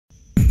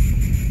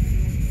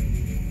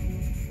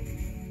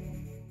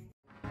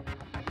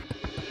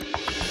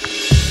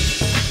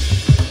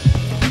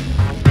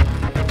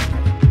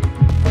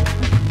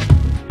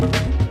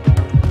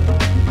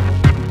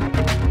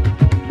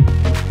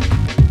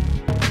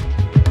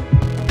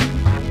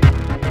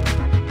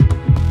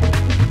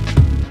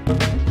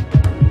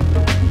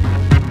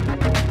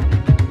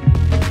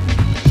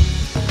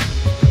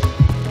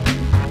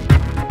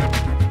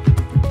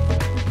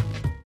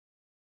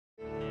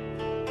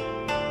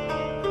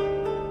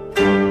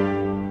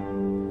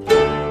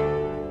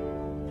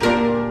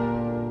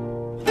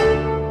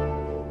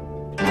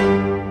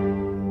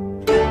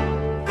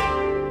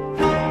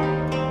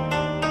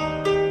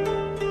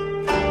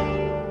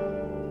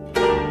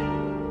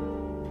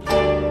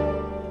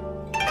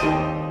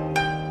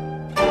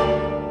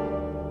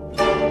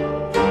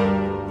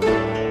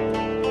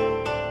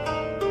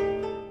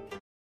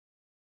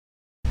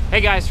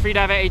Hey guys,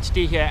 Freediver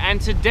HD here,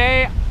 and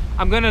today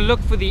I'm going to look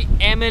for the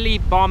Emily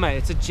Bomber.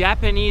 It's a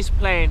Japanese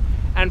plane,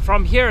 and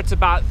from here it's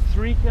about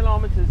 3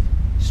 kilometers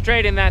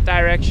straight in that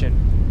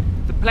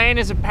direction. The plane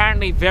is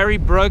apparently very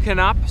broken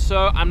up,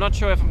 so I'm not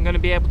sure if I'm going to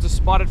be able to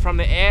spot it from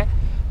the air,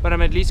 but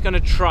I'm at least going to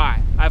try.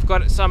 I've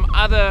got some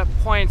other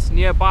points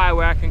nearby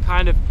where I can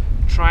kind of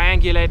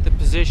triangulate the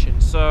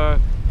position. So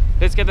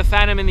let's get the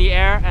Phantom in the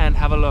air and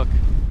have a look.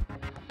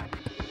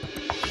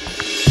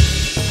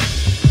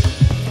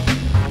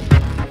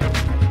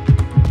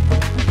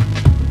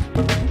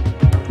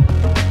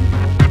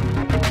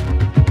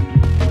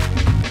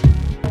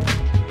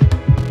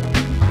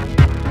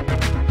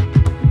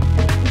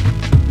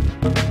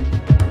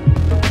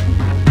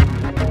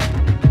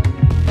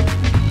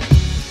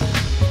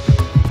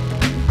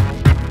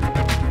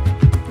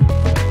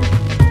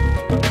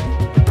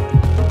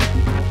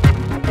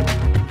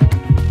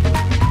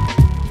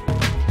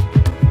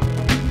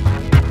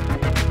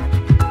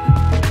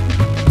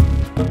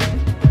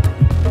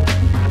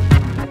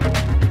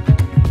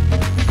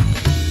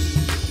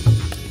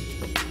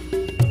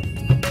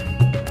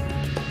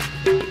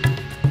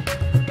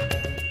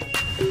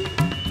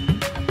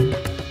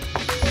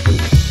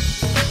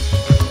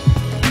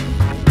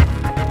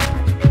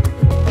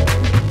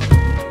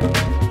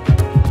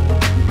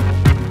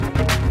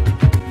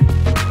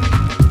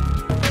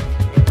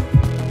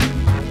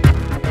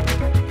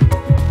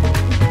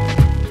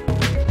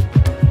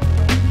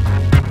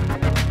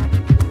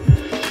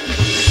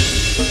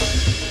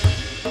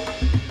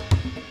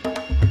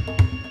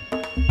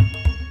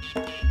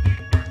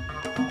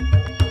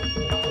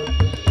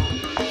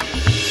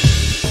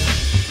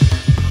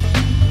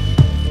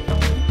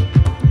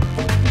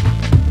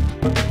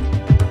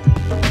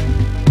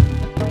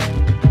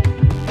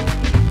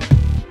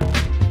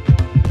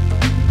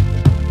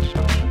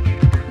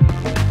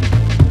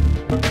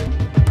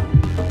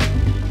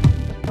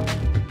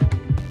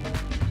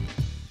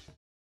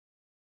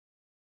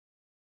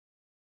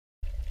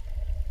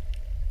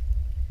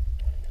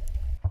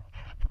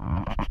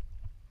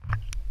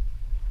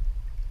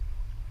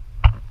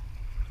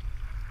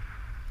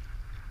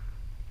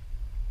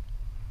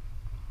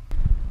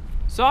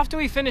 So after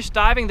we finished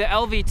diving the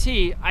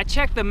LVT, I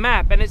checked the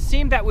map and it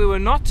seemed that we were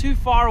not too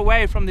far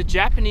away from the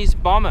Japanese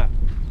bomber.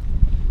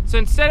 So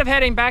instead of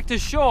heading back to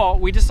shore,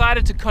 we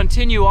decided to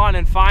continue on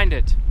and find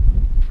it.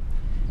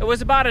 It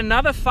was about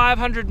another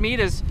 500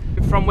 meters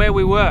from where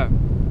we were.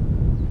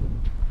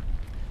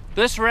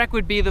 This wreck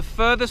would be the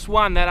furthest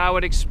one that I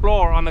would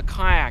explore on the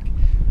kayak.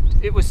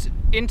 It was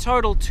in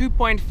total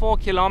 2.4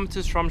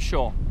 kilometers from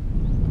shore.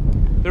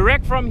 The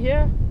wreck from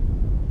here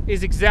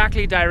is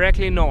exactly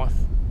directly north.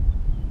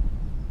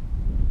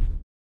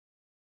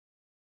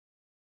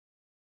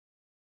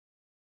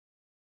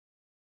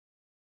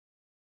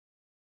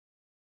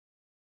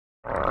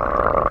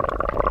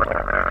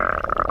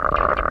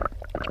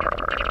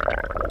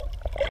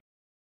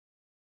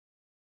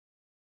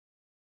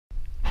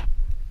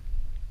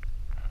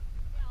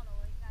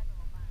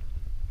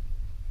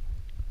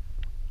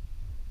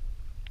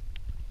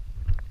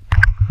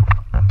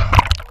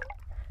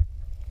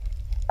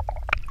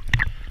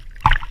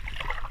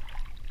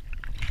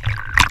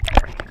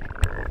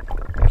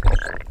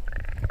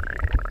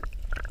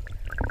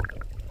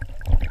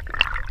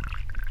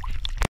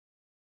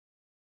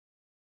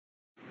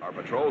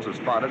 Our patrols have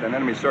spotted an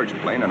enemy search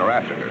plane and are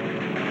after her.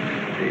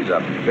 She's a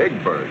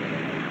big bird.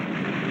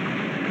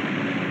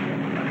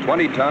 A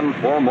 20-ton,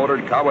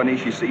 4-motored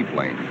Kawanishi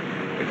seaplane,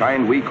 the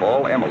kind we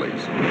call Emily's.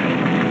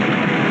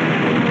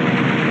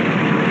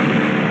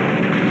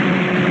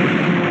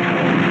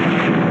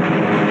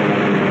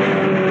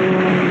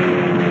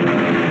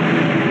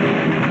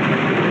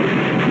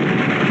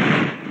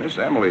 Miss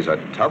Emily's a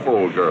tough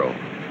old girl.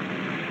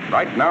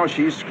 Right now,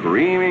 she's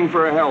screaming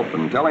for help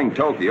and telling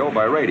Tokyo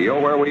by radio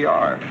where we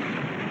are.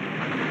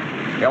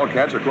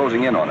 Hellcats are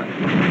closing in on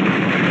her.